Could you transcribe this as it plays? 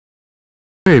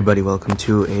Hey everybody, welcome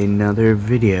to another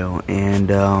video,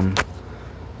 and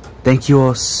thank you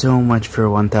all so much for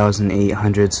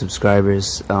 1,800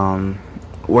 subscribers.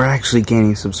 We're actually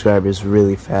gaining subscribers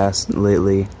really fast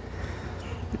lately,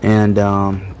 and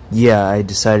yeah, I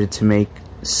decided to make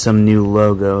some new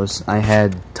logos. I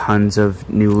had tons of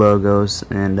new logos,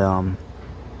 and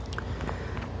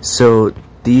so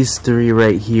these three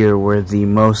right here were the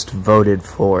most voted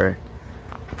for,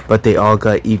 but they all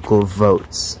got equal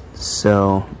votes.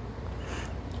 So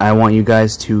I want you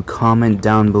guys to comment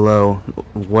down below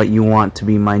what you want to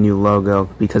be my new logo,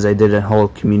 because I did a whole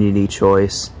community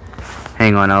choice.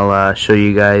 Hang on, I'll show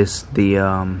you guys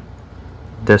the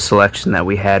selection that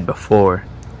we had before.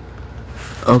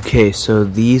 Okay, so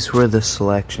these were the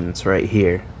selections right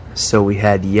here. So we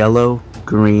had yellow,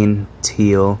 green,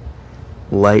 teal,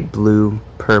 light blue,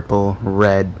 purple,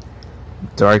 red,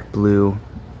 dark blue,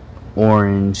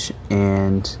 orange,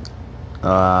 and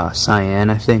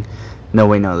cyan, I think. No,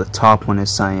 wait, no, the top one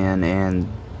is cyan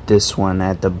and this one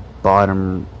at the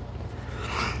bottom.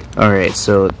 Alright,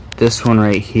 so this one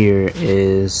right here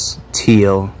is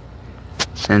teal,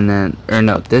 and then, or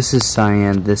no, this is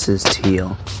cyan, this is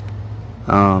teal.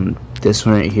 This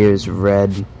one right here is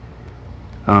red.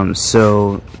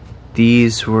 So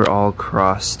these were all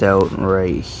crossed out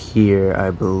right here, I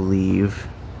believe.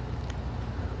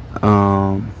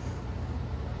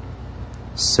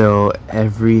 So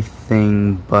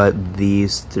everything but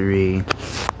these three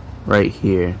right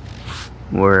here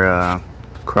were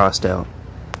crossed out.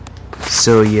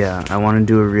 So yeah, I want to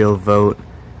do a real vote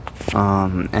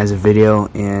as a video,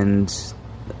 and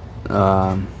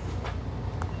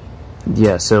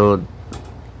yeah, so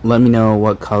let me know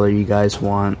what color you guys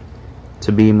want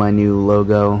to be my new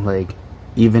logo. Like,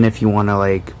 even if you want to,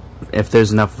 like, if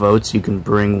there's enough votes, you can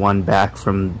bring one back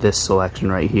from this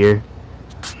selection right here.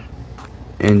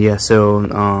 And yeah, so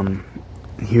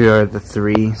here are the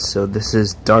three. So this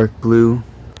is dark blue,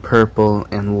 purple,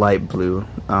 and light blue.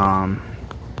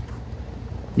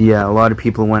 Yeah, a lot of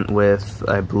people went with,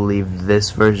 I believe,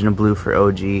 this version of blue for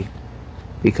OG,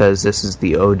 because this is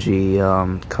the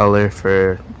OG color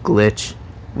for Glitch,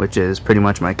 which is pretty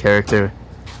much my character.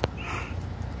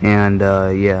 And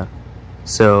yeah,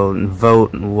 so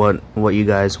vote what you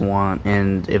guys want,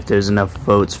 and if there's enough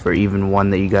votes for even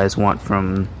one that you guys want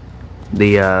from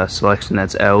the selection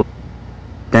that's out,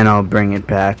 then I'll bring it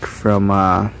back from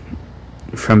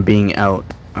being out.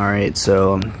 Alright,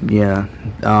 so yeah,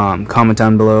 comment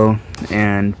down below,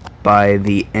 and by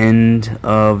the end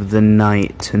of the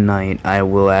night tonight, I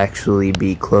will actually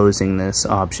be closing this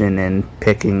option and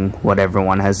picking whatever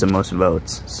one has the most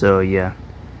votes. So yeah,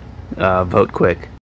 vote quick.